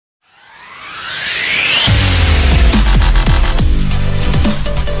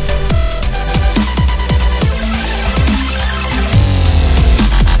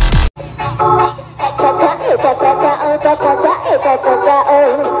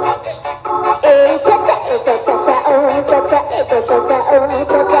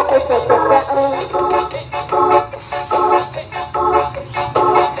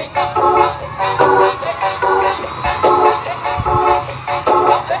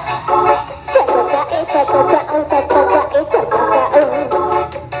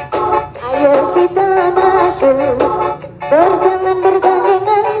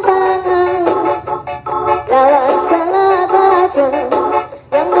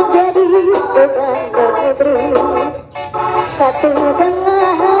menjadi beban negeri. Satu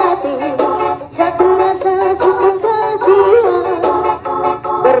tengah hati, satu rasa setunggal jiwa.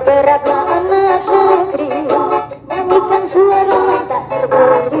 Bergeraklah anak negeri, nyanyikan suara tak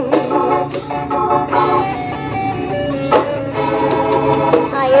terberi.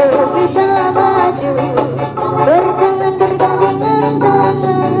 Ayo kita maju, berjalan bergandengan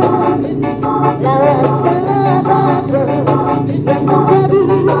tangan, lawan segala batu yang menjadi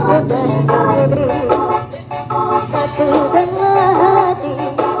beban negeri. Satu tengah hati,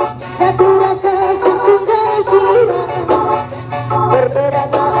 satu rasa setunggal jiwa.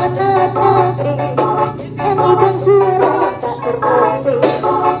 Bergeraklah anak negeri, nyanyikan suara tak terberi.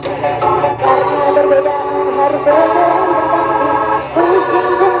 Karena perbedaan harus saling berganti, pusing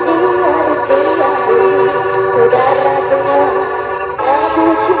janji harus diakhiri. Saudara semua, aku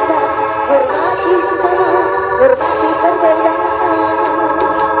cinta, hormati sesama, hormati perbedaan.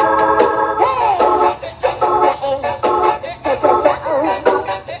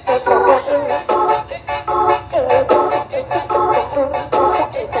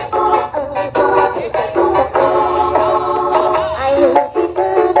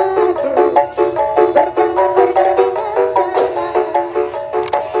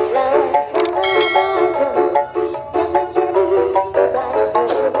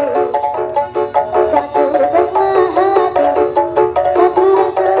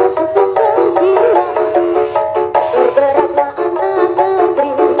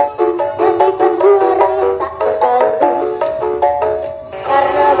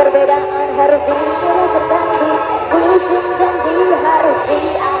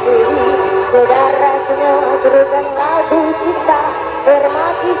 Saudara semua, serukan lagu cinta,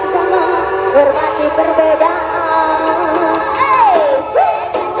 hormati sesama, hormati perbedaan.